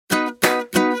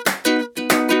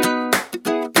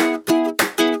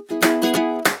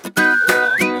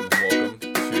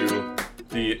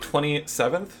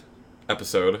27th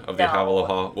episode of the No. Have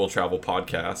Aloha Will Travel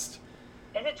podcast.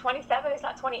 Is it 27? It's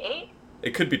not 28?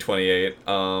 It could be 28. We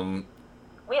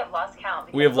have lost count.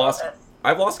 because We have of all lost... this.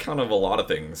 I've lost count of a lot of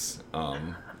things.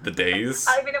 The days,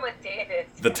 I don't even know what day it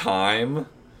is. the time.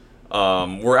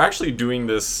 We're actually doing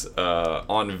this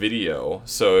on video,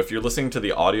 so if you're listening to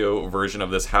the audio version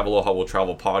of this Have Aloha Will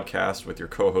Travel podcast with your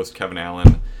co-host Kevin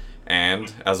Allen,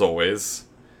 and, as always...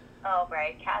 Oh,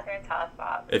 right. Catherine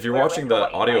Tossbop. If you're We're watching with the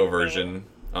Hawaii audio Magazine.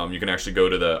 version, you can actually go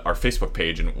to our Facebook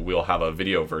page and we'll have a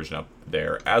video version up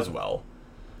there as well.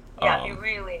 Yeah, you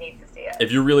really need to see it.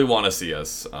 If you really want to see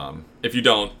us. If you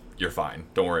don't, you're fine.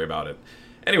 Don't worry about it.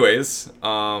 Anyways,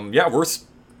 yeah,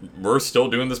 we're still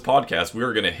doing this podcast. We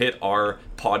are going to hit our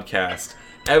podcast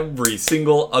every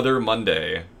single other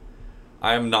Monday.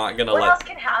 I am not going to What let... else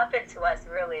can happen to us,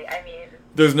 really? I mean...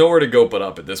 There's nowhere to go but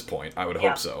up at this point. I would Yeah,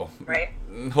 hope so. right.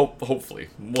 Hopefully.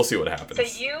 We'll see what happens.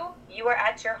 So you are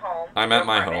at your home. I'm your at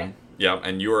my apartment. home. Yeah,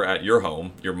 and you are at your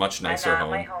home. Your much nicer I'm at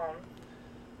home. my home.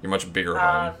 Your much bigger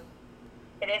home.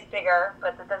 It is bigger,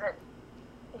 but that doesn't,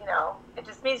 it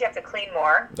just means you have to clean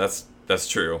more. That's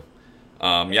true.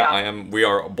 Yeah. We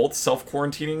are both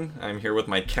self-quarantining. I'm here with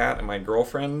my cat and my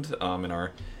girlfriend in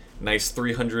our nice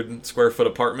 300 square foot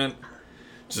apartment.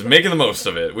 Just making the most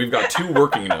of it. We've got 2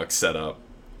 working nooks set up.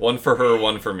 One for her,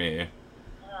 one for me.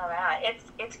 Oh, man,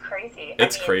 it's crazy.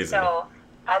 It's crazy. So,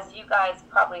 as you guys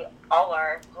probably all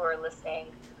are who are listening,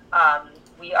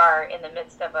 we are in the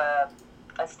midst of a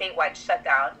statewide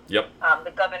shutdown. Yep.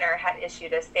 The governor had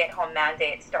issued a stay-at-home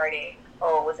mandate starting,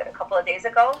 was it a couple of days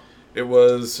ago? It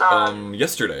was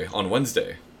yesterday, on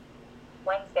Wednesday.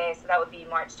 Wednesday, so that would be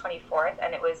March 24th,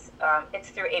 and it's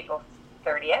through April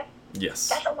 30th. Yes.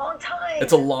 That's a long time.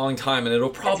 It's a long time, and it'll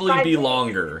probably 5 be days.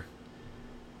 longer.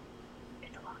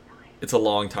 It's a long time. It's a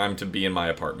long time to be in my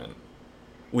apartment.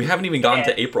 We haven't even gotten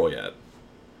to is. April yet.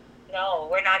 No,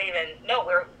 we're not even. No,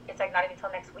 it's like not even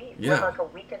until next week. Yeah. We're like a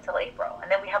week until April, and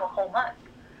then we have a whole month.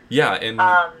 Yeah, and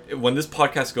when this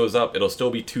podcast goes up, it'll still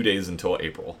be 2 days until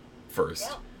April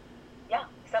 1st. Yeah,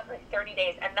 exactly 30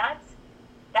 days, and that's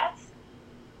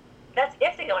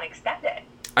if they don't extend it.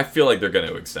 I feel like they're going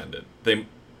to extend it.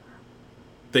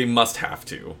 They must have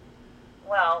to.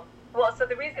 Well, so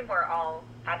the reason we're all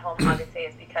at home, obviously,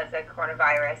 is because of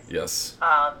coronavirus. Yes.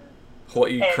 and,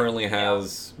 Hawaii currently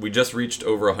has... We just reached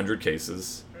over 100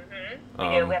 cases. We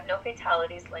do. We have no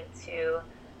fatalities linked to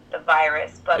the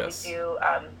virus, but Yes. we do.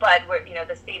 But we're,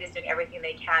 the state is doing everything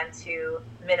they can to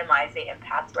minimize the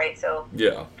impact, right? So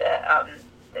Yeah.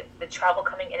 the travel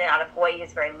coming in and out of Hawaii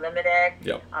is very limited.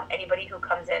 Yep. Anybody who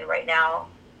comes in right now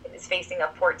is facing a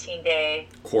 14-day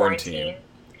Quarantine.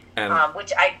 And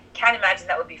which I can't imagine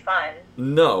that would be fun.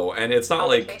 no, and it's not On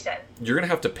like... vacation. You're going to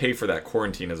have to pay for that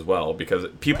quarantine as well, because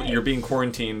people Right. you're being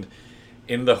quarantined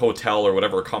in the hotel or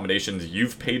whatever accommodations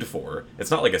you've paid for.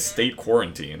 It's not like a state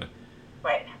quarantine.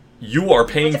 Right. You are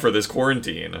paying for this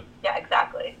quarantine. Yeah,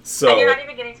 exactly. So and you're not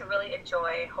even getting to really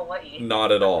enjoy Hawaii.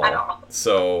 not at all. At all.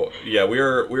 So yeah,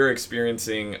 we're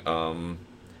experiencing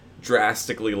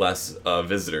drastically less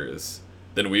visitors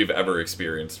than we've ever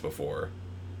experienced before.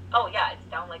 Oh yeah, it's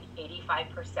down like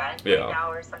 85% right Yeah. now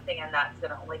or something, and that's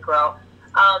going to only grow.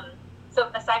 So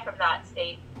aside from that,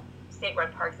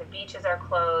 state-run parks and beaches are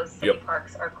closed. City Yep.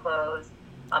 parks are closed.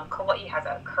 Kauai has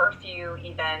a curfew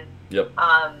even. Yep.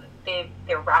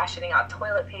 They're rationing out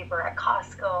toilet paper at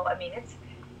Costco. I mean,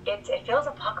 it feels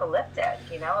apocalyptic,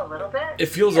 a little bit. It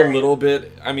feels a little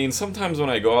bit... I mean, sometimes when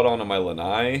I go out onto my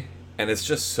lanai, and it's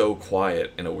just so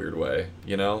quiet in a weird way,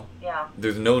 Yeah.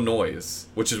 There's no noise,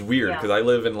 which is weird, Yeah. because I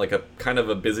live in like a kind of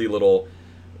a busy little...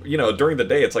 during the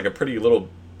day, it's like a pretty little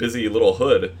busy little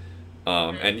hood.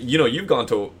 And, you've gone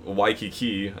to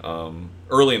Waikiki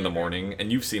early in the morning,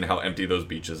 and you've seen how empty those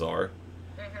beaches are.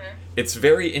 Mm-hmm. It's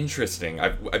very interesting.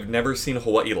 I've never seen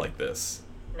Hawaii like this.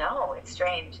 No, it's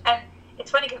strange. And it's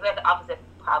funny because we have the opposite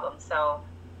problem. So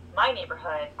my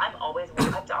neighborhood, I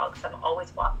have dogs, so I'm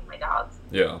always walking my dogs.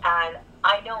 Yeah. And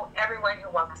I know everyone who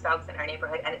walks dogs in our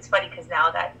neighborhood. And it's funny because now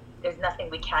that there's nothing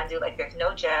we can do, like there's no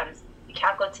gyms, you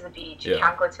can't go to the beach, you Yeah.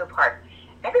 can't go to a park.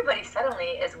 Everybody suddenly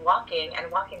is walking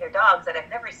their dogs that I've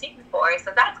never seen before.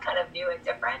 So that's kind of new and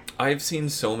different. I've seen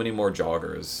so many more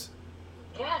joggers.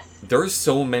 Yes. There's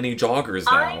so many joggers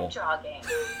now. I'm jogging.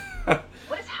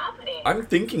 What is happening? I'm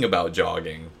thinking about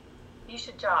jogging. You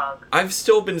should jog. I've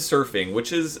still been surfing,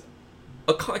 which is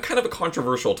kind of a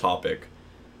controversial topic.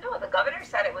 No, the governor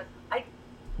said it was...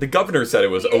 The governor said it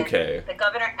was He did. okay. The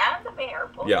governor and the mayor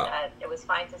both Yeah. said it was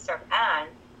fine to surf and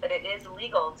that it is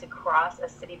legal to cross a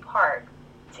city park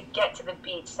to get to the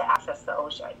beach to access the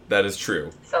ocean. That is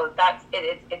true. So that's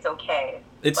it. It's okay.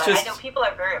 It's but just I know people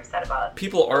are very upset about.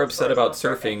 People are upset about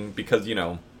surfing surfing because, you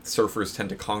know, surfers tend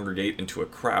to congregate into a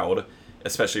crowd,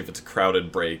 especially if it's a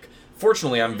crowded break.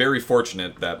 Fortunately, I'm very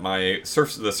fortunate that the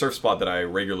surf spot that I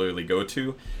regularly go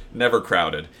to, never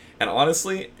crowded. And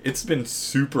honestly, it's been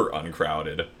super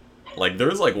uncrowded. Like,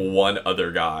 there's like one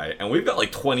other guy, and we've got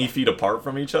like 20 feet apart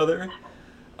from each other.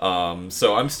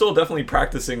 So I'm still definitely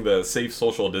practicing the safe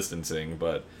social distancing,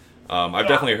 but I've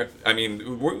definitely, I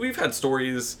mean, we've had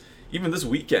stories even this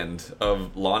weekend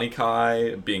of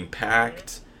Lanikai being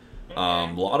packed.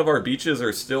 A lot of our beaches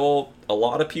are still, a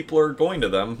lot of people are going to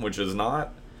them, which is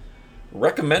not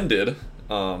recommended.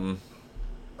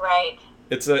 Right.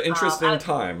 It's an interesting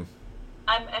time.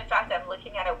 In fact, I'm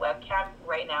looking at a webcam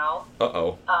right now.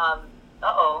 Uh-oh.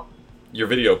 Your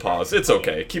video paused. It's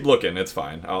okay. Keep looking. It's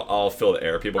fine. I'll fill the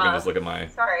air. People can just look at my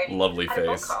lovely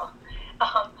face.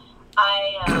 I'm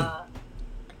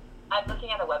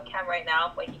looking at a webcam right now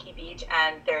of Waikiki Beach,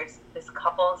 and there's this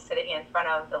couple sitting in front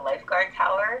of the lifeguard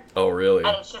tower. Oh, really?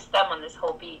 And it's just them on this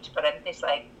whole beach, but I'm just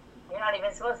like, you're not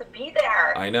even supposed to be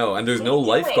there. I know, and there's no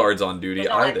lifeguards on duty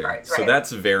either. Right? So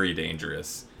that's very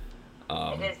dangerous.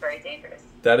 It is very dangerous.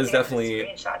 That is definitely,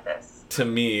 screenshot this. To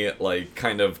me, like,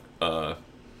 kind of,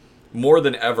 more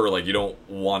than ever, like, you don't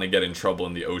want to get in trouble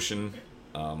in the ocean,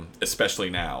 especially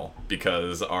now,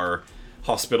 because our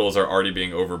hospitals are already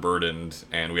being overburdened,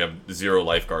 and we have 0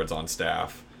 lifeguards on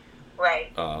staff.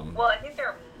 Right. Well, I think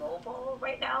they're mobile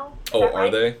right now. Oh, are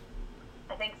they?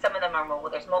 I think some of them are mobile.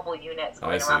 There's mobile units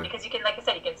going around because you can, like I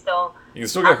said, you can still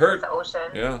get hurt. The ocean.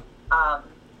 Yeah.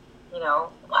 You know,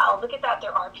 wow, look at that.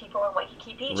 There are people in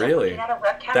Waikiki Beach. Really? I'm looking at a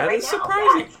webcam that right is now.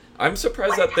 surprising. I'm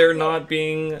surprised that they're not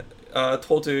being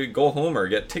told to go home or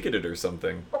get ticketed or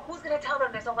something. Well, who's going to tell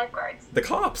them there's no lifeguards? The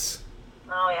cops.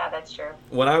 Oh, yeah, that's true.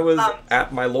 When I was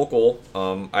at my local,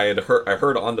 I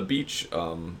heard on the beach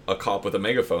a cop with a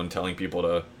megaphone telling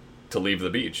people to leave the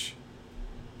beach.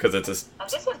 Because it's a... And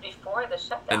this was before the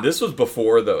shutdown. And this was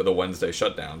before the Wednesday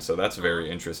shutdown, so that's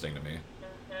very interesting to me.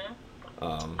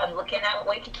 I'm looking at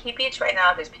Waikiki Beach right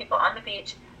now. There's people on the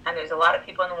beach, and there's a lot of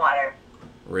people in the water.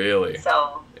 Really?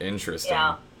 So... Interesting.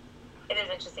 Yeah. It is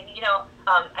interesting. You know,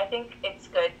 I think it's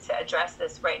good to address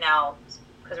this right now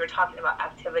because we're talking about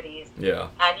activities. Yeah.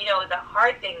 And, you know, the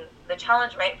hard thing, the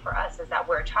challenge, right, for us is that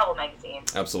we're a travel magazine.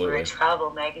 Absolutely. We're a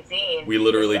travel magazine. We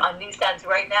literally... on newsstands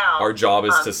right now. Our job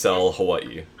is to sell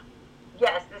Hawaii.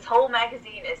 Yes, this whole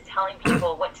magazine is telling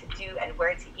people what to do and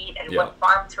where to eat and what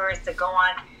farm tours to go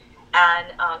on. And,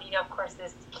 you know, of course,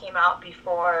 this came out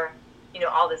before, you know,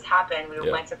 all this happened. We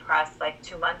went to press like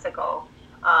 2 months ago.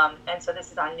 And so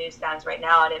this is on newsstands right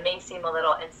now. And it may seem a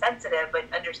little insensitive, but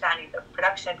understanding the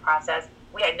production process,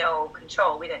 we had no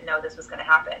control. We didn't know this was going to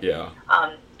happen. Yeah.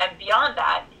 And beyond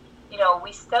that, you know,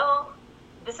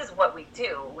 this is what we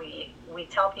do. We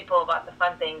tell people about the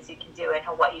fun things you can do in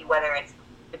Hawaii, whether it's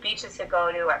the beaches to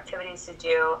go to, activities to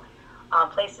do,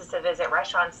 places to visit,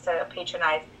 restaurants to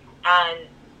patronize. And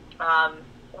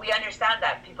we understand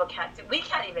that people we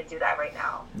can't even do that right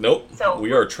now. Nope. So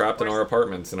we are trapped in our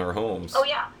apartments, in our homes. Oh,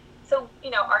 yeah. So,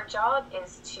 you know, our job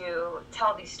is to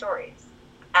tell these stories.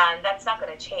 And that's not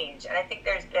going to change. And I think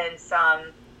there's been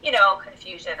some, you know,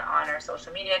 confusion on our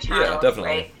social media channels. Yeah,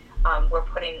 definitely. Right? We're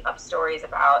putting up stories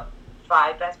about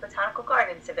 5 best botanical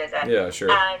gardens to visit. Yeah,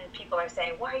 sure. And people are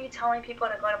saying, why are you telling people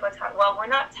to go to botanical? Well, we're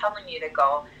not telling you to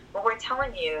go, but we're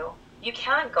telling you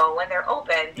can go when they're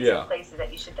open. These are places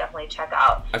that you should definitely check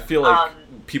out. I feel like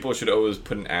people should always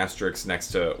put an asterisk next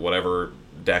to whatever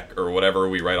deck or whatever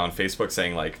we write on Facebook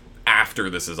saying, like, after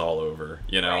this is all over,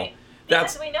 you know? Right.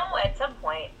 Because we know at some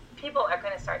point people are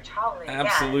going to start traveling again.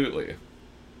 Absolutely.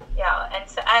 Yeah, and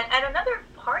so and another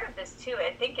part of this too,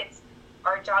 I think it's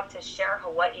our job to share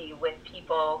Hawaii with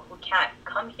people who can't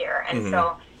come here. And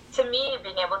so to me,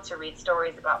 being able to read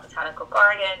stories about botanical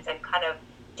gardens and kind of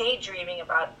daydreaming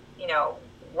about, you know,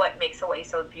 what makes Hawaii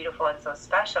so beautiful and so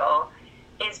special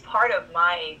is part of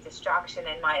my distraction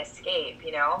and my escape,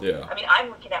 you know? Yeah. I mean, I'm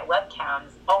looking at webcams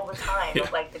all the time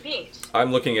of, like, the beach.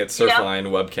 I'm looking at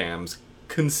Surfline webcams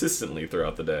consistently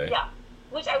throughout the day. Yeah.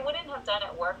 Which I wouldn't have done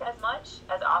at work as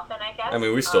often, I guess. I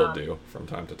mean, we still do from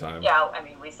time to time. Yeah, I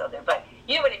mean, we still do. But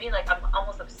you know what I mean? Like, I'm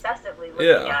almost obsessively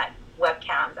looking at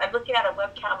webcams. I'm looking at a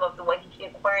webcam of the Waikiki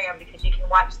Aquarium because you can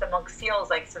watch the monk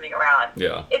seals, like, swimming around.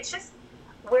 Yeah. It's just,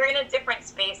 we're in a different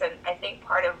space, and I think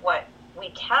part of what we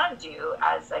can do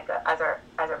as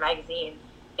our magazine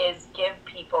is give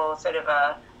people sort of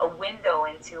a window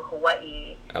into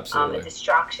Hawaii. Absolutely. A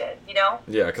distraction, you know?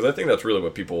 Yeah, because I think that's really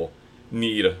what people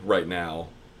need right now.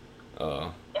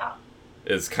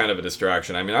 Is kind of a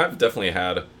distraction. I mean, I've definitely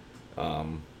had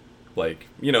Like,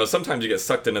 you know, sometimes you get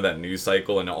sucked into that news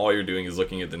cycle and all you're doing is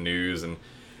looking at the news and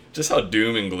just how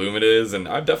doom and gloom it is. And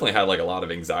I've definitely had, like, a lot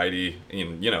of anxiety,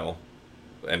 and, you know,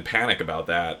 and panic about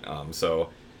that. So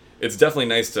it's definitely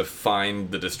nice to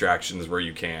find the distractions where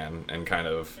you can and kind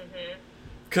of...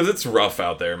 Because it's rough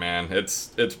out there, man.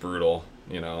 It's brutal,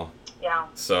 you know. Yeah.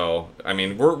 So, I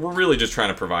mean, we're really just trying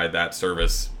to provide that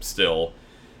service still,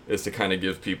 is to kind of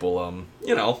give people,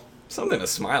 you know, something to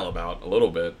smile about a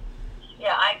little bit.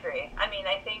 Yeah, I agree. I mean,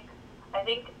 I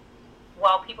think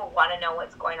while people want to know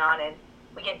what's going on, and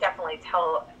we can definitely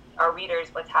tell our readers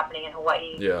what's happening in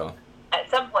Hawaii. Yeah.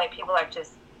 At some point, people are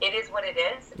just, it is what it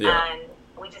is, and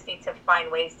we just need to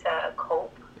find ways to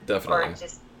cope. Definitely. Or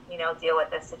just, you know, deal with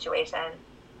this situation.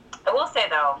 I will say,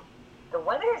 though, the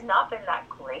weather has not been that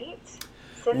great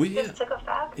since this took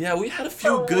effect. Yeah, we had a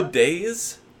few good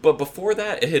days, but before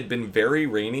that, it had been very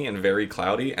rainy and very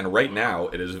cloudy, and right now,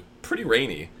 it is pretty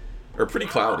rainy. Or pretty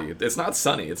cloudy. It's not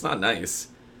sunny. It's not nice.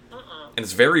 And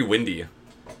it's very windy.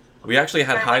 We actually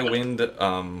had high wind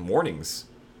warnings.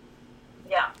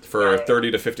 Yeah. For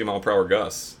 30 to 50 mile per hour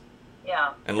gusts.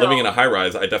 Yeah. And living in a high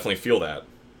rise, I definitely feel that.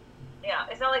 Yeah,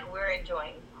 it's not like we're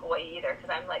enjoying Hawaii either,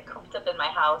 because I'm like cooped up in my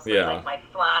house with like my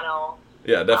flannel.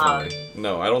 Yeah, definitely.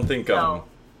 No, I don't think. I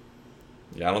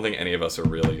don't think any of us are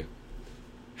really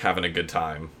having a good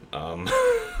time.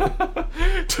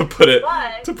 To put it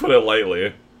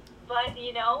lightly. But,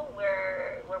 you know,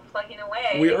 we're plugging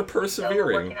away. We are persevering. So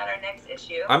we're working on our next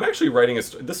issue. I'm actually writing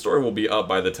this story will be up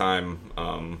by the time,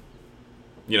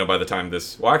 you know, by the time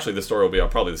this... Well, actually, this story will be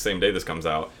up probably the same day this comes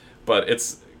out. But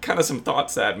it's kind of some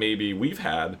thoughts that maybe we've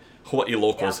had, Hawaii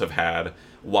locals have had,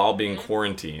 while being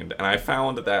quarantined. And I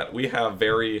found that we have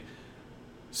very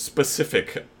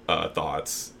specific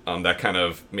thoughts that kind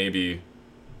of maybe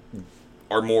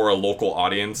are more a local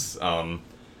audience.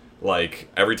 Like,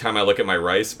 every time I look at my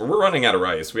rice... We're running out of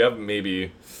rice. We have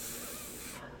maybe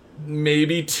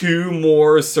 2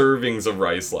 more servings of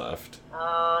rice left.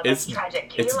 Oh, that's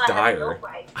tragic. It's dire.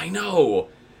 I know.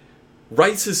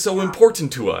 Rice is so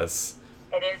important to us.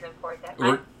 It is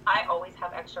important. I always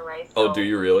have extra rice. So oh, do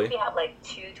you really? We have like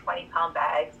 2 20-pound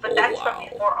bags. But that's from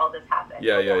before all this happened.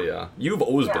 Yeah. You've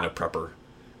always been a prepper.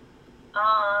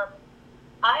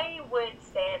 I would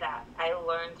say that I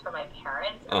learned from my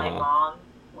parents and my mom.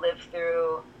 Lived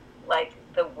through like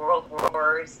the World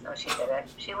Wars. No, she didn't.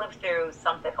 She lived through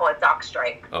something. A dock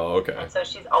strike. Oh, okay. And so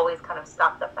she's always kind of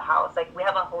stocked up the house. Like, we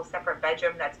have a whole separate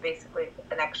bedroom that's basically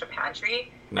an extra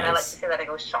pantry. Nice. And I like to say that I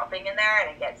go shopping in there and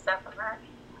I get stuff from her.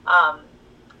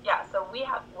 Yeah. So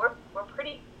we're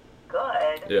pretty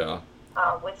good. Yeah.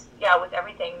 With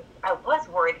everything. I was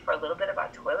worried for a little bit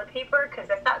about toilet paper because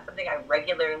that's not something I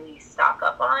regularly stock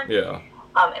up on. Yeah.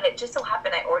 And it just so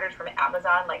happened I ordered from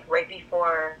Amazon like right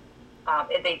before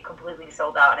they completely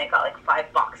sold out, and I got like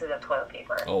 5 boxes of toilet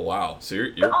paper. Oh wow! So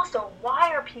you're... But also,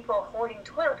 why are people hoarding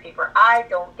toilet paper? I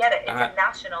don't get it. It's a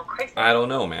national crisis. I don't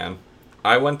know, man.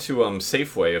 I went to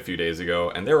Safeway a few days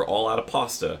ago, and they were all out of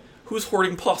pasta. Who's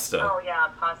hoarding pasta? Oh yeah,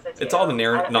 pasta too. It's all the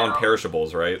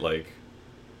non-perishables, right? Like.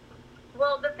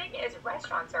 Well, the thing is,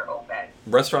 restaurants are open.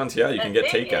 Restaurants, yeah, you can get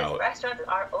takeout. Restaurants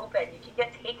are open. You can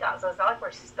get takeout, so it's not like we're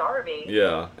starving.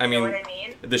 Yeah, I mean, you know what I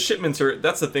mean? The shipments are...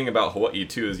 That's the thing about Hawaii,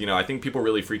 too, is, you know, I think people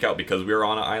really freak out because we're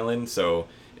on an island, so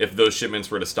if those shipments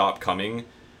were to stop coming,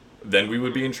 then we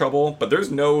would be in trouble. But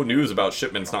there's no news about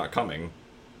shipments not coming.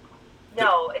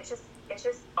 No, it's just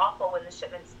awful when the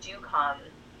shipments do come.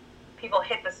 People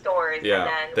hit the stores, and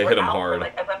then they hit them hard.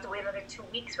 Like, I have to wait another 2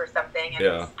 weeks for something,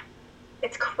 and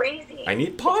it's crazy. I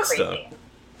need pasta.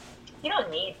 You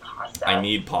don't need pasta. I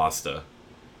need pasta.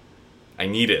 I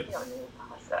need it. You don't need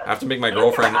pasta. I have to make my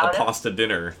girlfriend a pasta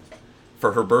dinner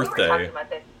for her birthday. We were talking about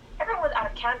this. Everyone was out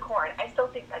of canned corn. I still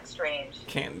think that's strange.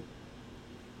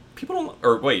 People don't...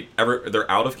 Or wait,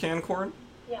 they're out of canned corn?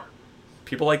 Yeah.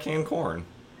 People like canned corn.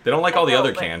 They don't like all the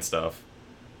other canned stuff.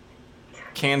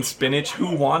 Canned spinach?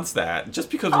 Who wants that?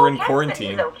 Just because we're in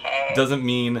quarantine doesn't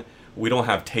mean we don't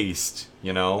have taste,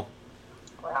 you know?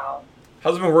 Wow.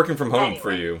 How's it been working from home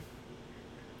for you?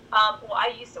 Well,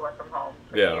 I used to work from home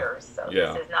for years, so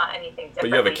this is not anything different. But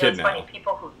you have a kid now. It's funny,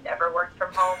 people who never worked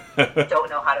from home don't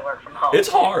know how to work from home. It's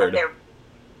hard.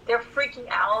 They're freaking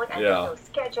out, and there's no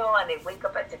schedule, and they wake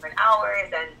up at different hours,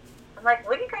 and I'm like,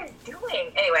 what are you guys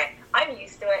doing? Anyway, I'm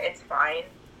used to it. It's fine.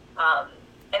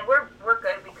 And we're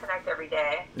good. We connect every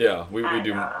day. Yeah, we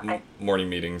do morning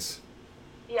meetings.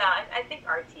 Yeah, I think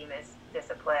our team is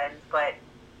disciplined, but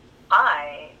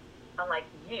I, unlike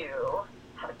you,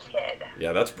 have a kid.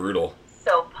 Yeah, that's brutal.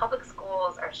 So public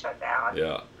schools are shut down.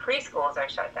 Yeah. Preschools are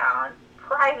shut down.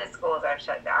 private schools are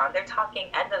shut down. They're talking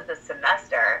end of the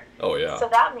semester. Oh, yeah. So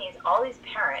that means all these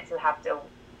parents who have to,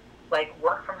 like,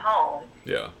 work from home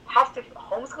have to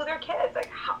homeschool their kids.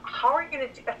 Like, how are you going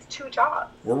to do that's 2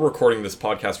 jobs? We're recording this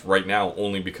podcast right now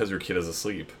only because your kid is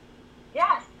asleep.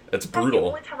 Yes. It's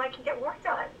brutal. That's the only time I can get work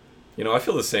done. You know, I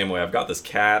feel the same way. I've got this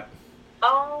cat.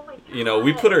 Oh, my God. You know,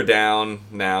 we put her down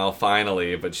now,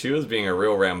 finally, but she was being a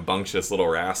real rambunctious little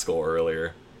rascal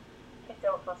earlier. I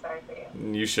don't feel sorry for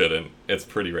you. You shouldn't. It's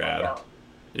pretty rad. I don't.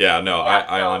 Yeah, no, Yeah,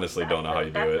 I honestly don't know how you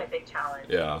do it. That's my big challenge.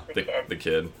 Yeah, the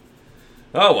kid.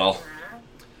 Oh, well. Mm-hmm.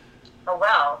 Oh,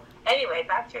 well. Anyway,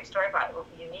 back to your story about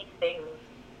unique things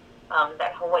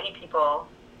that Hawaii people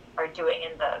are doing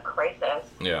in the crisis.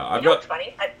 Yeah, I've got... what's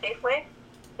funny? At Safeway,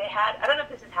 they had, I don't know if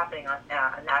this is happening on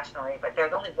nationally, but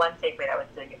there's only one Safeway that was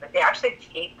doing it, but they actually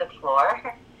taped the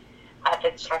floor at the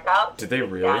checkout. Did they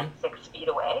really? 6 feet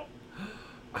away.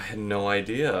 I had no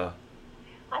idea.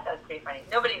 I thought it was pretty funny.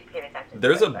 Nobody paid attention.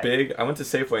 There's I went to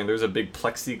Safeway and there's a big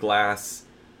plexiglass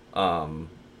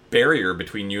barrier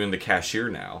between you and the cashier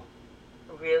now.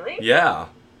 Really? Yeah.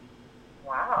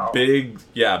 Wow. Big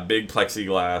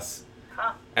plexiglass.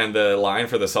 Huh. And the line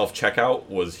for the self-checkout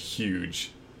was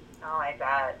huge. Oh, I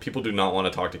bet. People do not want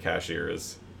to talk to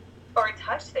cashiers. Or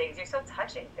touch things. You're still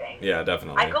touching things. Yeah,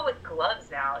 definitely. I go with gloves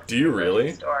now. Do you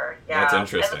really? Store. Yeah. That's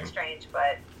interesting. It looks strange,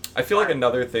 but... I feel like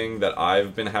another thing that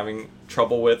I've been having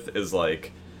trouble with is,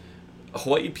 like,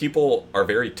 Hawaii people are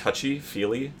very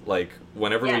touchy-feely. Like,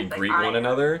 whenever we greet one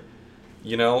another,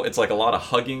 you know, it's like a lot of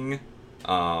hugging.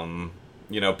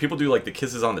 You know, people do, like, the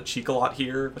kisses on the cheek a lot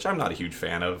here, which I'm not a huge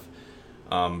fan of.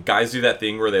 Guys do that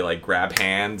thing where they, like, grab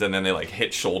hands and then they, like,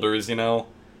 hit shoulders, you know?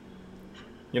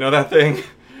 You know that thing?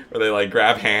 Where they, like,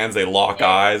 grab hands, they lock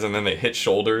eyes, and then they hit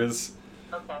shoulders.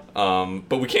 Okay.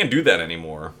 But we can't do that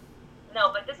anymore.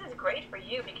 No, but this is great for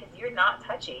you because you're not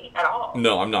touchy at all.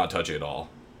 No, I'm not touchy at all.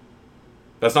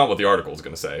 That's not what the article is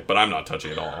going to say, but I'm not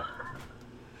touchy at all.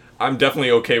 I'm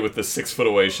definitely okay with the 6 foot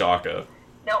away shaka.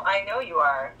 No, I know you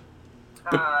are.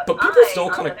 But people still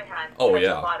kind of... Oh,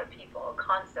 yeah. A lot of people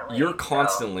constantly. You're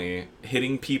constantly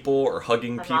hitting people or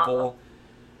hugging people.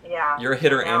 Yeah. You're a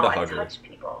hitter and a hugger. I touch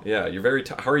people. Yeah, you're very...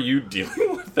 How are you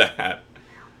dealing with that?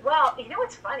 Well, you know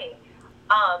what's funny?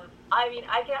 I mean,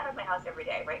 I get out of my house every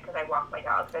day, right? Because I walk my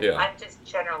dogs. And I'm just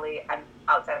generally, I'm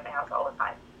outside of my house all the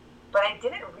time. But I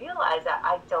didn't realize that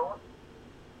I don't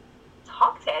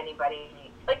talk to anybody.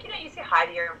 Like, you know, you say hi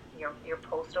to your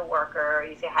postal worker,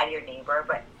 you say hi to your neighbor,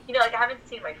 but, you know, like, I haven't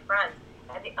seen my friends.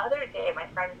 And the other day, my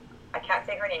friend, I can't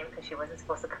say her name because she wasn't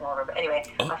supposed to come over, but anyway,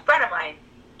 a friend of mine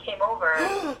came over.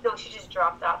 No, she just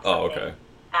dropped off something. Oh, okay.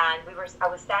 And I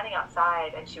was standing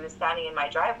outside, and she was standing in my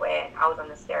driveway, and I was on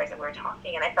the stairs, and we were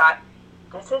talking, and I thought,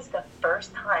 this is the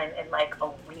first time in, like, a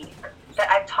week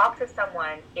that I've talked to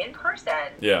someone in person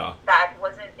that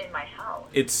wasn't in my house.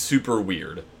 It's super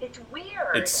weird. It's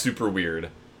weird. It's super weird.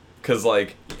 Because,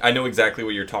 like, I know exactly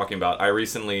what you're talking about.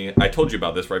 I told you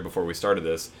about this right before we started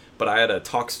this, but I had a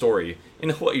talk story. In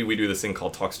Hawaii, we do this thing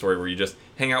called talk story where you just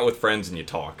hang out with friends and you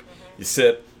talk. Mm-hmm. You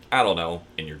sit, I don't know,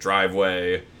 in your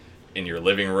driveway, in your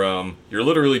living room. You're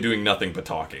literally doing nothing but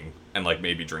talking and, like,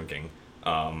 maybe drinking.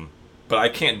 But I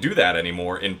can't do that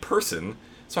anymore in person,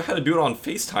 so I had to do it on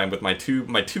FaceTime with my two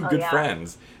good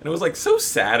friends. And it was, like, so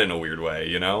sad in a weird way,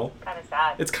 you know? Kind of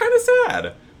sad. It's kind of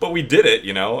sad. But we did it,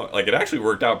 you know? Like, it actually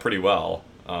worked out pretty well.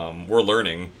 We're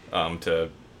learning to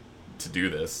do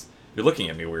this. You're looking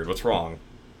at me weird. What's wrong?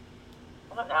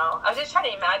 I don't know. I was just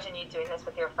trying to imagine you doing this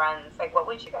with your friends. Like, what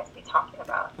would you guys be talking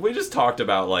about? We just talked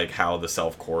about, like, how the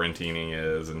self-quarantining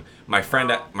is. And my friend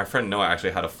Noah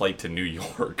actually had a flight to New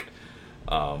York.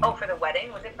 For the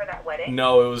wedding? Was it for that wedding?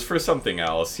 No, it was for something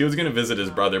else. He was going to visit his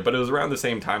brother, but it was around the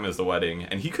same time as the wedding,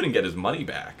 and he couldn't get his money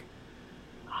back.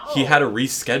 Oh. He had to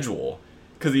reschedule,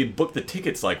 because he had booked the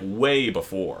tickets, like, way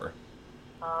before.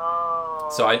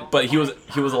 Oh. But he was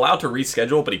allowed to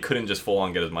reschedule, but he couldn't just full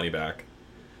on get his money back.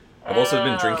 I've also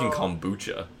been drinking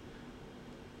kombucha.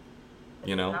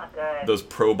 You know? Not good. Those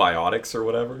probiotics or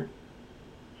whatever.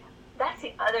 That's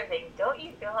the other thing. Don't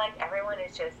you feel like everyone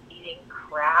is just eating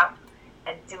crap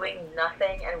and doing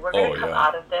nothing, and we're going to come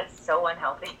out of this so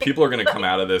unhealthy? People are going to come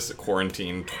out of this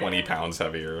quarantine 20 pounds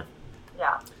heavier.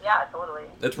 Yeah, totally.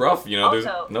 It's rough, you know, there's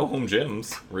no home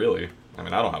gyms, really. I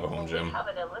mean, I don't have a home gym. We have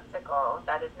an elliptical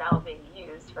that is now being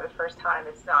used for the first time.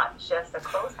 It's not just a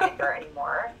clothes hanger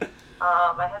anymore.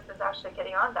 My husband's actually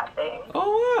getting on that thing.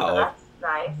 Oh, wow. So that's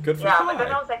nice. Good for but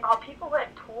then I was like, people who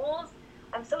had pools,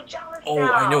 I'm so jealous now. Oh,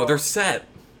 I know, they're set.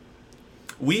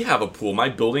 We have a pool. My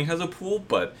building has a pool,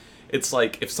 but it's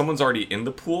like, if someone's already in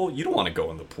the pool, you don't want to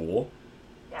go in the pool.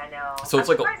 Yeah, I know. So I'm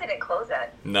surprised they didn't close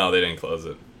it. No, they didn't close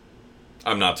it.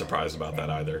 I'm not surprised about that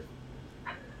either.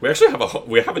 We actually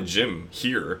have a gym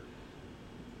here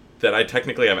that I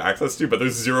technically have access to, but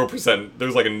there's 0%.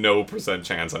 There's like a no percent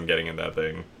chance I'm getting in that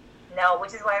thing. No,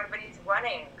 which is why everybody's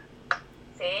running.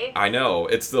 See? I know.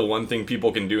 It's the one thing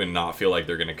people can do and not feel like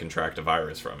they're going to contract a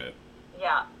virus from it.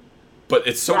 Yeah. But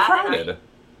it's so crowded.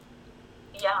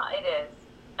 Yeah, it is.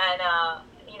 And,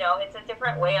 it's a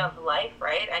different way of life,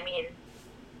 right? I mean,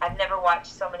 I've never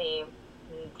watched so many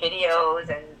videos,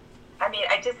 and I mean,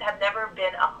 I just have never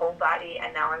been a homebody,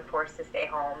 and now I'm forced to stay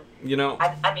home.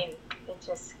 I mean,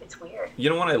 it's weird.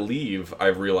 When I leave,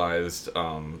 I've realized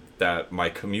that my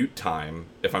commute time,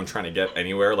 if I'm trying to get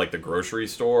anywhere, like the grocery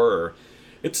store,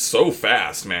 it's so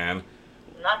fast, man.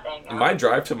 Nothing. My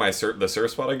drive to the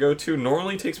surf spot I go to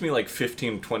normally takes me like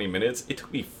 15-20 minutes. It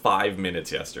took me 5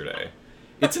 minutes yesterday.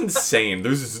 It's insane.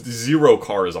 There's 0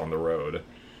 cars on the road.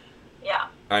 Yeah.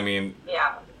 I mean...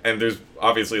 Yeah. And there's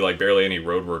obviously like barely any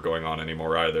road work going on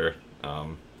anymore either.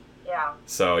 Yeah.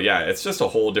 So yeah, it's just a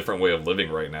whole different way of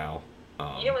living right now.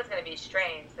 You know what's going to be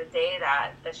strange? The day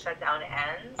that the shutdown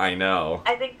ends. I know.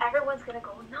 I think everyone's going to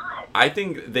go nuts. I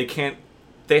think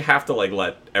they have to like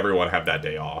let everyone have that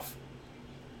day off.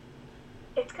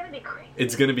 It's going to be crazy.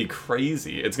 It's going to be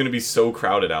crazy. It's going to be so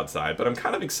crowded outside, but I'm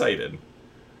kind of excited.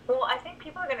 Well, I think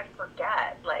people are going to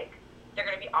forget, like, they're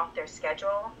going to be off their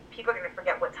schedule. People are going to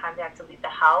forget what time they have to leave the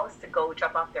house to go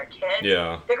drop off their kids.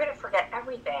 Yeah. They're going to forget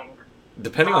everything.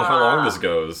 Depending on how long this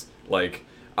goes, like,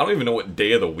 I don't even know what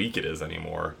day of the week it is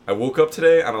anymore. I woke up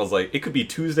today and I was like, it could be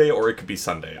Tuesday or it could be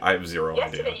Sunday. I have zero idea.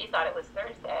 Yesterday you thought it was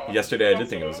Thursday. Yesterday I did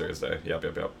think it was Thursday.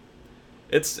 Yep.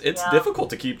 It's difficult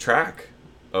to keep track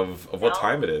of what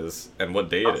time it is and what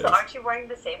day it is. Also, aren't you wearing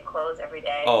the same clothes every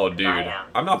day? Oh, dude.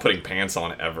 I'm not putting pants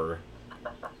on ever.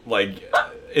 Like,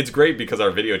 it's great because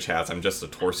our video chats, I'm just a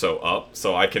torso up,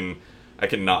 so I can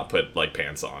not put, like,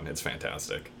 pants on. It's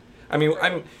fantastic. I mean,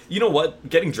 you know what?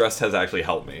 Getting dressed has actually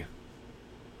helped me.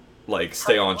 Like,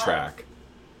 stay on track.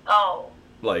 Oh.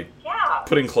 Like, yeah.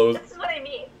 Putting clothes... This is what I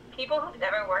mean. People who've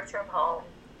never worked from home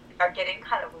are getting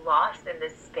kind of lost in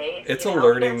this space. It's a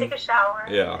learning... Take a shower.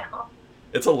 Yeah.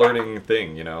 It's a learning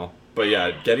thing, But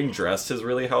yeah, getting dressed has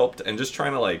really helped, and just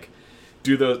trying to, like,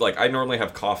 do those, like, I normally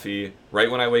have coffee right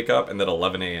when I wake up and then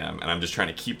 11 a.m., and I'm just trying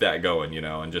to keep that going,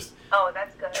 and just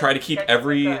that's good. Try to keep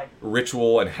every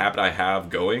ritual and habit I have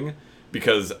going,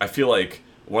 because I feel like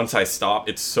once I stop,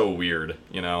 it's so weird,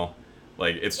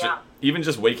 Like, it's just, even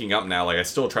just waking up now, like, I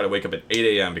still try to wake up at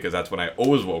 8 a.m. because that's when I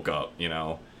always woke up,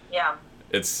 Yeah.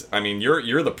 It's, I mean,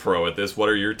 you're the pro at this. What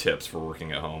are your tips for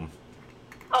working at home?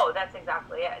 Oh, that's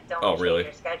exactly it. Don't change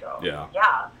your schedule. Yeah.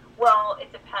 Yeah. Well,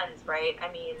 it depends, right?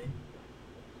 I mean,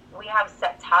 we have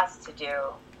set tasks to do.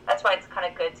 That's why it's kind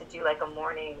of good to do like a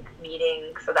morning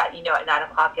meeting so that, at 9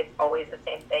 o'clock it's always the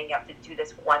same thing. You have to do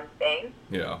this one thing.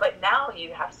 Yeah. But now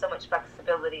you have so much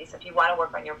flexibility. So if you want to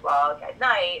work on your vlog at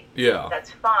night,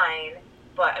 that's fine.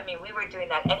 But, I mean, we were doing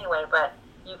that anyway, but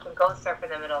you can go surf in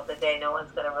the middle of the day. No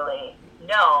one's going to really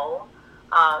know.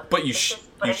 But you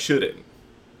shouldn't.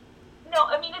 No,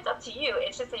 I mean, it's up to you.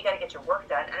 It's just that you got to get your work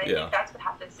done. And I think that's what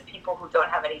happens to people who don't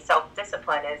have any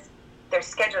self-discipline is their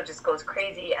schedule just goes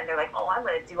crazy and they're like, oh, I'm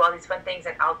going to do all these fun things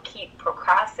and I'll keep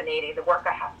procrastinating the work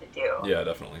I have to do. Yeah,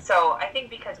 definitely. So I think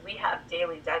because we have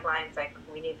daily deadlines, like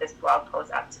we need this blog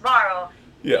post up tomorrow,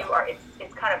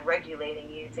 it's kind of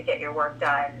regulating you to get your work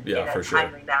done in a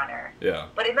timely manner. Yeah.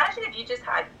 But imagine if you just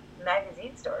had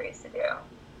magazine stories to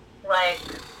do. Like...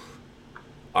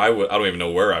 I don't even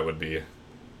know where I would be.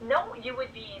 No, you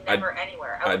would be never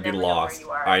anywhere. I'd be lost. Know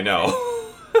where you are. I know.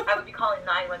 I would be calling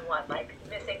 911, like,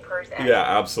 missing person.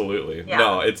 Yeah, absolutely. Yeah.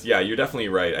 No, you're definitely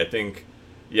right. I think,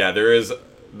 there is,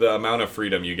 the amount of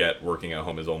freedom you get working at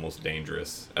home is almost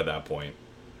dangerous at that point.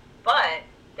 But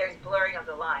there's blurring of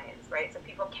the lines, right? So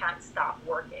people can't stop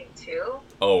working, too.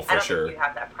 Oh, for sure. I don't think you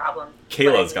have that problem.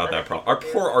 Kayla's got that problem. Our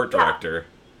poor art director.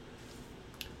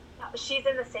 She's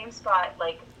in the same spot,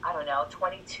 like, I don't know,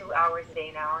 22 hours a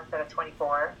day now instead of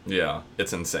 24. Yeah,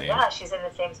 it's insane. Yeah, she's in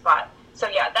the same spot. So,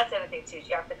 that's the other thing, too.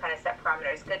 You have to kind of set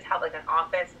parameters. It's good to have, like, an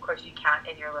office. Of course, you can't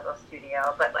in your little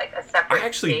studio, but, like, a separate I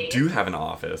actually do have an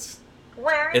office.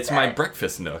 Where is it? It's my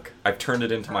breakfast nook. I've turned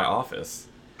it into my office.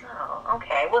 Oh,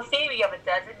 okay. Well, see, you have a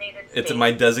designated space. It's in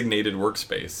my designated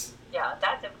workspace. Yeah,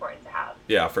 that's important to have.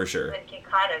 Yeah, for sure. And you can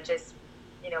kind of just,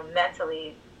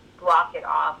 mentally block it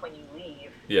off when you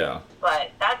leave. Yeah.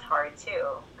 But that's hard, too.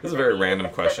 This is a very random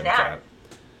question, Kat.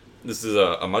 This is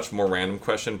a much more random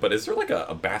question, but is there like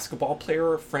a basketball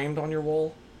player framed on your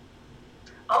wall?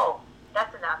 Oh,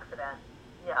 that's an accident.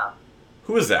 Yeah.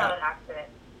 Who is that? Not an accident.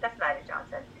 That's Magic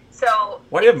Johnson. So.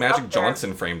 Why do you have Magic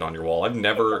Johnson framed on your wall? I've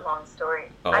never. It's a long story.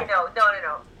 Oh. I know.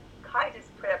 No. Kai just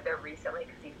put up there recently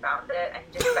found it and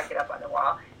he just stuck it up on the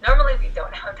wall. Normally we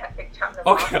don't have that picture on the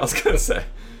wall. Okay, I was gonna say.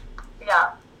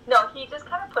 Yeah. No, he just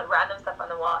kind of put random stuff on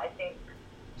the wall, I think,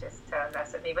 just to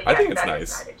mess with me. But yeah, I think it's that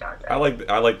nice. is Magic Johnson.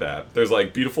 I like that. There's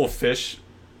like beautiful fish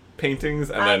paintings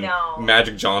and then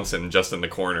Magic Johnson just in the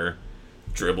corner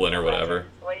dribbling or whatever.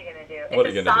 What are you gonna do? What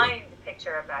it's a signed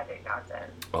picture of Magic Johnson.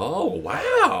 Oh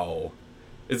wow!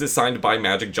 Is it signed by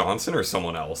Magic Johnson or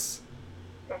someone else?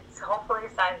 It's hopefully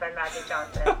signed by Magic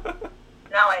Johnson.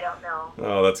 Now I don't know.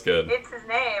 Oh, that's good. It's his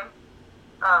name.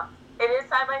 It is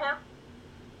signed by him?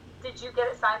 Did you get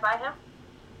it signed by him?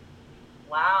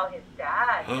 Wow, his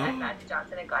dad had Magic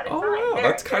Johnson and got it signed. Oh, wow,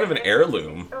 that's kind of an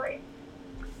heirloom.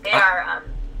 They are,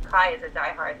 Kai is a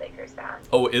diehard Lakers fan.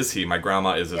 Oh, is he? My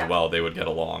grandma is as well. They would get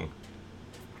along.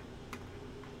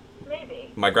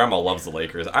 Maybe. My grandma loves the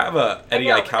Lakers. I have a Eddie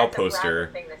Aikau poster.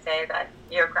 Thing to say that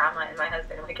your grandma and my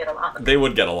husband would get along. They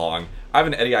would get along. I have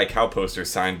an Eddie Aikau poster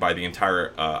signed by the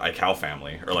entire Aikau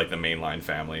family, or like the mainline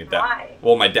family. Why?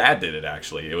 Well, my dad did it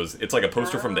actually. It's like a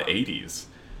poster from the 80s.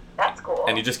 That's cool.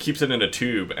 And he just keeps it in a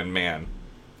tube, and man,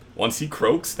 once he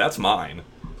croaks, that's mine.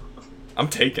 I'm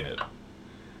taking it.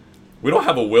 We don't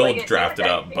have a will drafted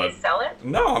up, but you sell it?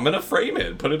 No, I'm gonna frame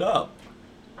it, put it up.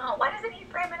 Oh, why doesn't he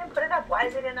frame it and put it up? Why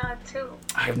is it in a tube?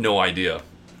 I have no idea.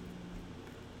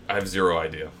 I have zero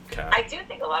idea, Kat. I do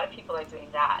think a lot of people are doing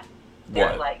that.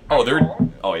 They're like,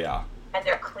 oh yeah. And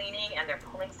they're cleaning and they're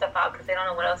pulling stuff out because they don't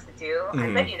know what else to do. I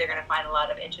bet you they're gonna find a lot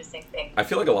of interesting things. I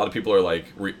feel like a lot of people are like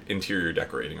interior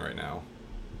decorating right now.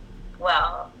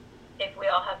 Well, if we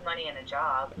all have money and a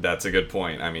job. That's a good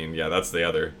point. I mean, yeah, that's the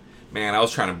other. Man, I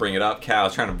was trying to bring it up, Kat. I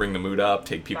was trying to bring the mood up,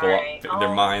 take people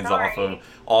their minds off of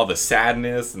all the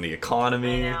sadness and the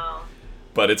economy. I know.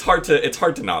 But it's hard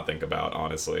to not think about,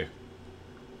 honestly.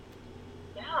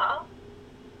 Yeah.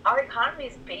 Our economy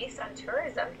is based on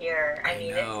tourism here. I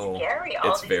mean, it's scary.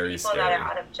 All these people that are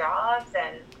out of jobs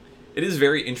and. It is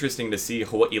very interesting to see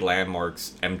Hawaii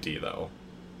landmarks empty, though.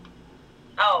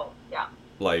 Oh, yeah.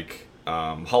 Like,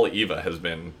 Haleiwa has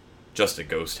been just a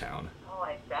ghost town. Oh,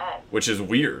 I bet. Which is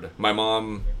weird. My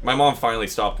mom finally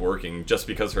stopped working just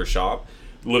because her shop,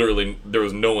 literally, there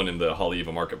was no one in the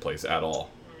Haleiwa marketplace at all.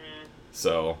 Mm-hmm.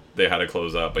 So they had to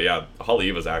close up. But yeah,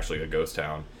 Haleiwa is actually a ghost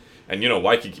town. And, you know,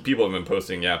 Waikiki, people have been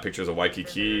posting, pictures of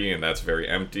Waikiki, and that's very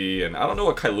empty. And I don't know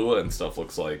what Kailua and stuff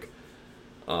looks like.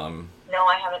 No,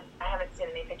 I haven't seen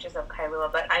any pictures of Kailua,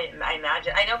 but I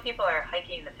imagine. I know people are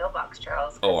hiking the pillbox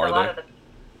trails. Oh, are they?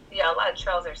 A lot of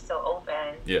trails are still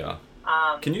open. Yeah.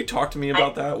 Can you talk to me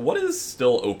about that? What is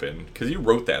still open? Because you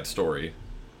wrote that story.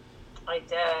 I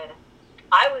did.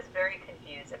 I was very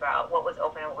confused about what was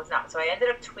open and what was not. So I ended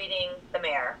up tweeting the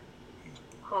mayor,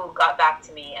 who got back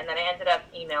to me, and then I ended up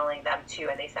emailing them too,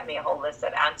 and they sent me a whole list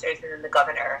of answers, and then the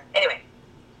governor. Anyway,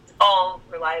 it's all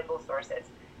reliable sources.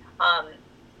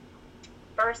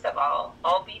 First of all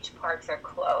beach parks are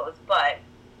closed, but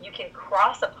you can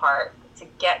cross a park to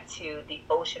get to the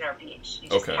ocean or beach. You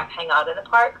just can't hang out in the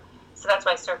park. So that's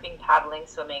why surfing, paddling,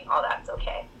 swimming, all that's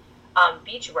okay.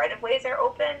 Beach right-of-ways are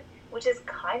open, which is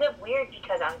kind of weird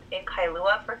because in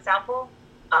Kailua, for example,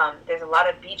 there's a lot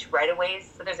of beach right-of-ways.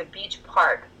 So there's a beach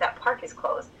park. That park is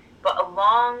closed. But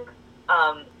along,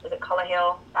 is it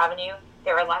Kalaheo Avenue?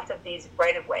 There are lots of these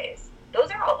right-of-ways. Those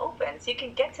are all open, so you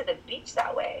can get to the beach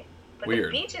that way. But the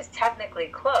beach is technically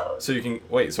closed. So you can,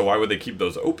 wait, so why would they keep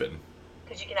those open?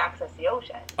 Because you can access the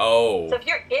ocean. Oh. So if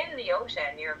you're in the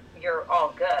ocean, you're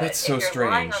all good. That's so strange. If you're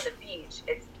lying on the beach,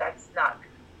 that's not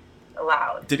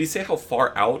allowed. Did he say how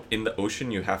far out in the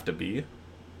ocean you have to be?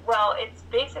 Well, it's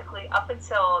basically up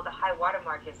until the high water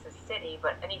mark is the city,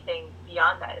 but anything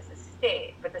beyond that is the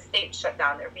state. But the state shut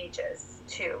down their beaches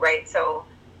too, right? So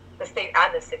the state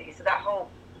and the city. So that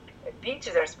whole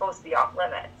beaches are supposed to be off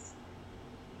limits,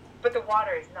 but the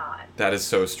water is not. That is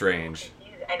so strange.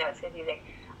 I know, it's confusing.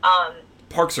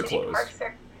 Parks are closed.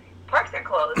 Parks are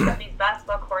closed. That means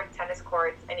basketball courts, tennis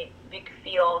courts, any big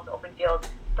fields, open fields.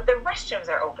 But the restrooms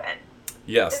are open.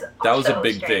 Yes, that was a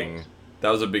big thing. That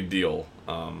was a big deal.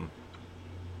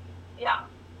 Yeah.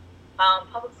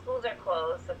 Public schools are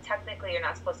closed, so technically you're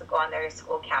not supposed to go on their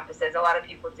school campuses. A lot of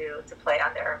people do to play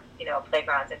on their,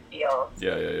 playgrounds and fields.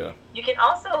 Yeah. You can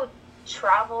also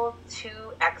travel to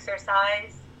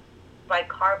exercise by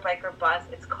car, bike, or bus.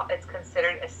 It's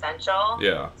considered essential.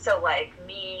 Yeah. So like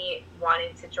me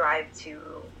wanting to drive to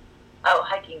a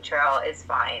hiking trail is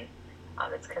fine.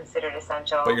 It's considered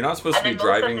essential. But you're not supposed to be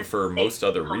driving for most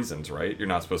other reasons, right? You're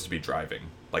not supposed to be driving,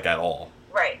 like, at all.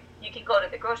 Right. You can go to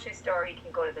the grocery store. You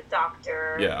can go to the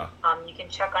doctor. Yeah. You can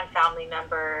check on family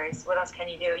members. What else can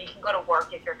you do? You can go to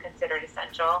work if you're considered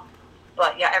essential.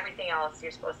 But, yeah, everything else,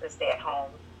 you're supposed to stay at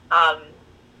home.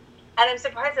 And I'm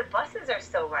surprised the buses are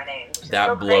still running.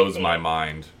 That blows my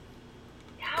mind.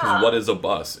 Because Yeah. what is a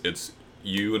bus? It's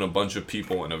you and a bunch of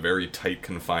people in a very tight,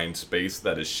 confined space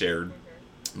that is shared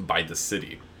by the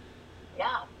city.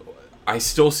 Yeah. I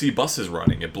still see buses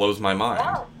running. It blows my mind.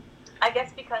 Well, I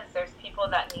guess because there's people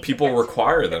that need People to get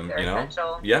require to them, they're you know?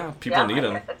 essential. Yeah, people need I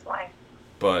them. guess that's why.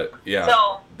 But, yeah,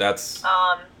 So, that's...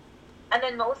 and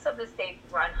then most of the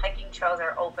state-run hiking trails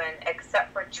are open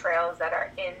except for trails that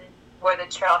are in where the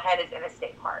trailhead is in a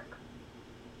state park.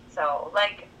 So,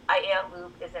 like, Aiea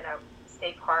Loop is in a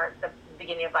state park, the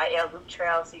beginning of Aiea Loop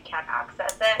Trail, so you can't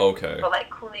access it. Okay. But, like,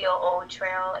 Kuli'o'o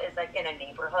Trail is, like, in a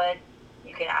neighborhood.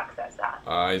 You can access that.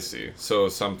 I see. So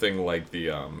something like the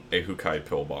Ehukai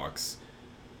Pillbox.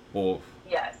 Well,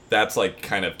 Yes. that's like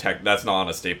kind of that's not on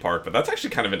a state park, but that's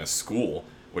actually kind of in a school,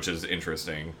 which is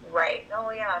interesting. Right.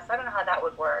 Oh, yeah. So I don't know how that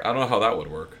would work. I don't know how that would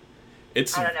work. I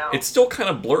don't know. It's still kind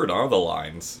of blurred, are the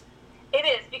lines? It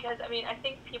is because I mean I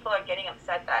think people are getting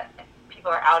upset that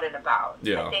people are out and about.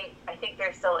 Yeah. I think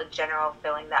there's still a general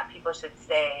feeling that people should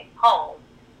stay home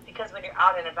because when you're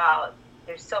out and about,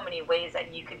 there's so many ways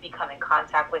that you could become in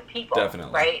contact with people.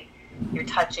 Definitely. Right? You're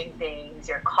touching things,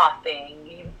 you're coughing.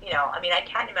 You know, I mean, I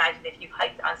can't imagine if you've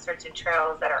hiked on certain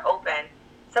trails that are open.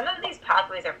 Some of these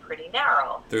pathways are pretty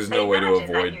narrow. There's So no way to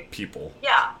imagine that avoid people.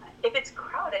 Yeah. If it's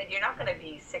crowded, you're not going to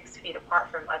be 6 feet apart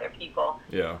from other people.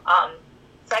 Yeah.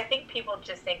 So I think people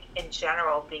just think in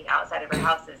general being outside of your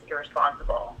house is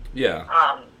irresponsible. Yeah.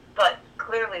 But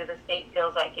clearly the state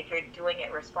feels like if you're doing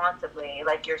it responsibly,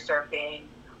 like you're surfing,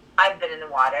 I've been in the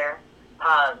water,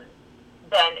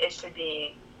 then it should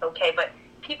be okay. But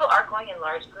people are going in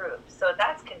large groups, so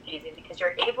that's confusing because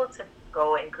you're able to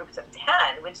go in groups of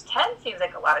 10, which 10 seems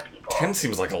like a lot of people. 10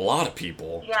 seems like a lot of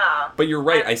people. Yeah. But you're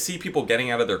right. I see people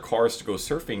getting out of their cars to go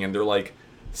surfing, and they're like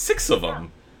 6 of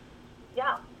them.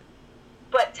 Yeah.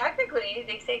 But technically,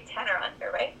 they say 10 or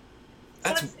under, right?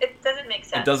 So it doesn't make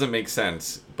sense. It doesn't make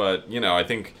sense, but you know, I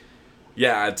think,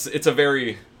 yeah, it's a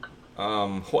very,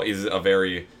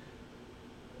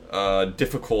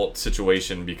 difficult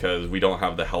situation because we don't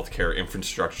have the healthcare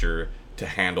infrastructure to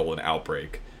handle an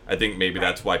outbreak. I think maybe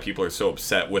that's why people are so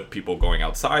upset with people going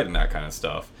outside and that kind of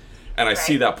stuff. And I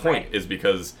see that point is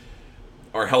because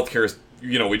our healthcare is,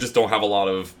 you know, we just don't have a lot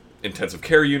of intensive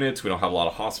care units. We don't have a lot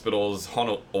of hospitals.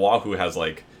 Oahu has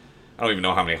like, I don't even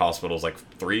know how many hospitals, like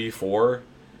 3, 4.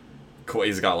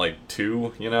 Kauai's got like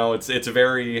 2, you know, it's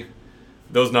very,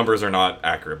 those numbers are not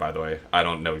accurate, by the way. I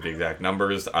don't know the exact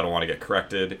numbers. I don't want to get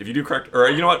corrected. If you do correct, or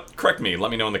you know what, correct me,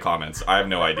 let me know in the comments. I have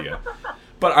no idea.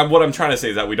 But what I'm trying to say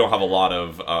is that we don't have a lot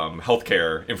of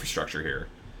healthcare infrastructure here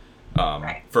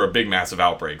for a big, massive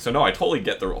outbreak. So no, I totally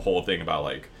get the whole thing about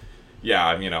like,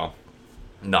 yeah, you know,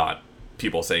 not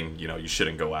people saying, you know, you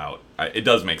shouldn't go out. It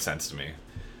does make sense to me.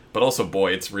 But also,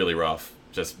 boy, it's really rough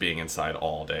just being inside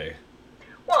all day.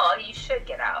 Well, you should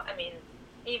get out. I mean,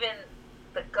 even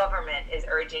the government is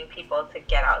urging people to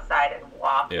get outside and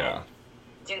walk and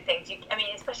do things. I mean,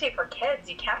 especially for kids,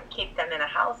 you can't keep them in a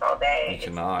house all day. You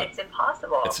cannot. It's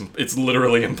impossible. It's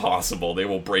literally impossible. They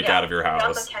will break out of your house. You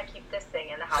also can't keep this thing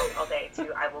in the house all day,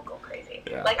 too. I will go crazy.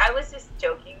 Yeah. Like, I was just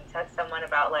joking to someone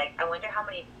about, like, I wonder how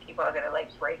many people are going to,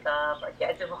 like, break up or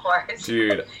get divorced.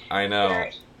 Dude, I know.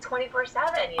 They're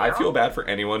 24/7, you know? I feel bad for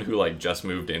anyone who, like, just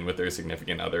moved in with their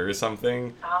significant other or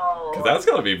something. Oh. Because that's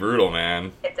gotta be brutal,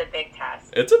 man. It's a big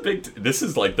test. This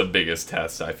is, like, the biggest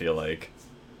test, I feel like.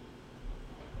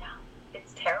 Yeah,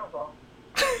 it's terrible.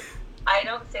 I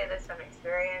don't say this from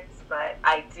experience, but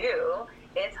I do.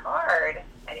 It's hard.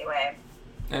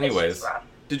 Anyways, it's just rough.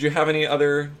 Did you have any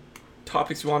other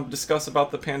topics you wanted to discuss about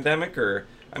the pandemic, or...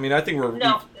 I mean, I think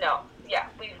No. Yeah,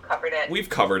 we've covered it. We've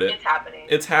covered it. It's happening.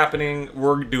 It's happening.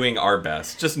 We're doing our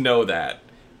best. Just know that,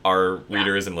 our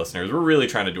readers and listeners, we're really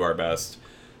trying to do our best.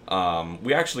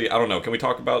 We actually, I don't know, can we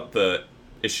talk about the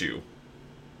issue?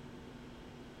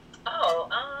 Oh,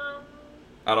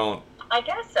 I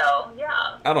guess so,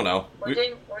 yeah. I don't know. We're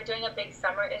doing a big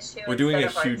summer issue. We're doing a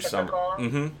instead of our huge summer.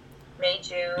 typical May,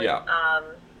 June. Yeah.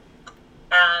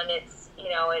 And it's, you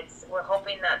know, we're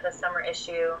hoping that the summer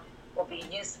issue will be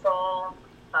useful,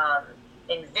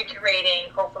 invigorating.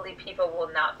 Hopefully people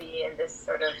will not be in this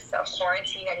sort of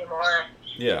self-quarantine anymore.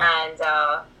 Yeah. And,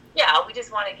 we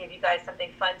just want to give you guys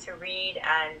something fun to read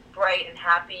and bright and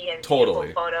happy and Totally.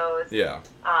 beautiful photos. Yeah.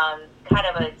 Kind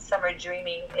of a summer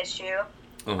dreaming issue.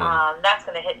 That's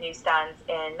going to hit newsstands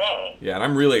in May. Yeah, and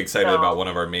I'm really excited about one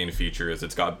of our main features.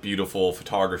 It's got beautiful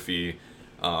photography.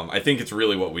 I think it's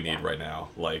really what we need right now.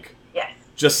 Like, yes.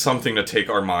 Just something to take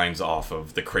our minds off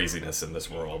of the craziness in this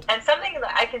world. And something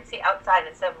that I can see outside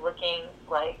instead of looking,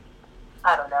 like,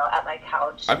 I don't know, at my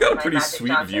couch. I've got a pretty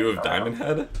sweet view of Diamond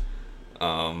Head.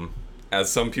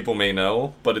 as some people may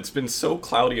know, but it's been so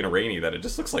cloudy and rainy that it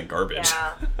just looks like garbage.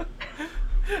 Yeah.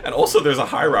 And also there's a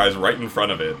high-rise right in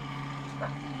front of it.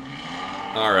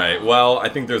 Alright, well, I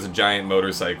think there's a giant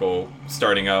motorcycle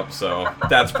starting up, so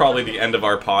that's probably the end of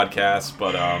our podcast,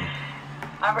 but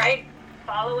Alright,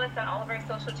 follow us on all of our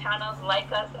social channels,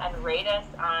 like us, and rate us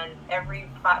on every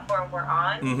platform we're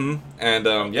on. Mm-hmm.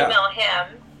 And yeah. Email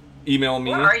him. Email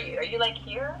me. Where are you? Are you like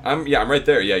here? I'm right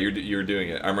there. Yeah, you're doing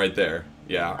it. I'm right there.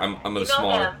 Yeah, I'm at a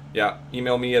smaller. Him. Yeah,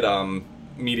 email me at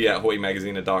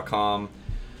media@hawaiimagazine.com.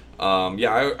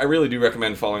 Yeah, I really do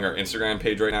recommend following our Instagram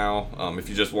page right now. If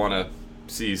you just want to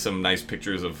see some nice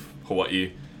pictures of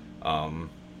Hawaii,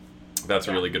 that's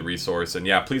a really good resource. And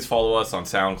yeah, please follow us on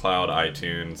SoundCloud,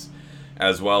 iTunes,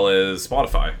 as well as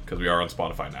Spotify, because we are on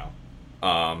Spotify now.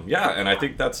 Yeah, and I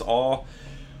think that's all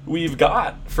we've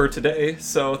got for today.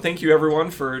 So thank you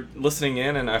everyone for listening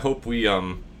in, and I hope we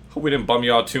didn't bum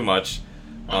you out too much.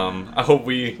 I hope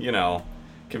we,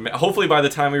 hopefully by the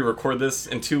time we record this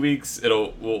in 2 weeks,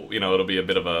 it'll be a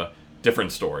bit of a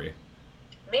different story.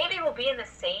 Maybe we'll be in the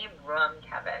same room,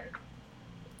 Kevin.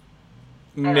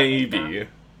 Maybe.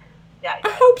 Yeah. I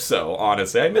hope so,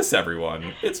 honestly. I miss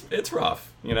everyone. It's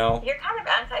rough, You're kind of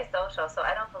antisocial, so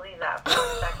I don't believe that for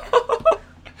a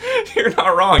second. You're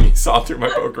not wrong. You saw through my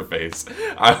poker face.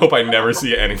 I hope I never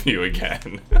see any of you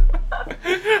again.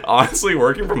 Honestly,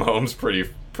 working from home's pretty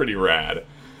rad.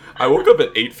 I woke up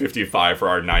at 8:55 for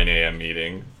our 9 a.m.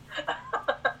 meeting.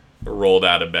 Rolled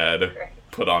out of bed,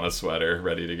 put on a sweater,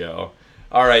 ready to go.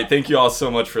 All right, thank you all so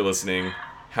much for listening.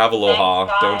 Have aloha.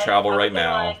 Thanks, don't travel Have right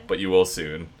now, but you will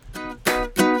soon.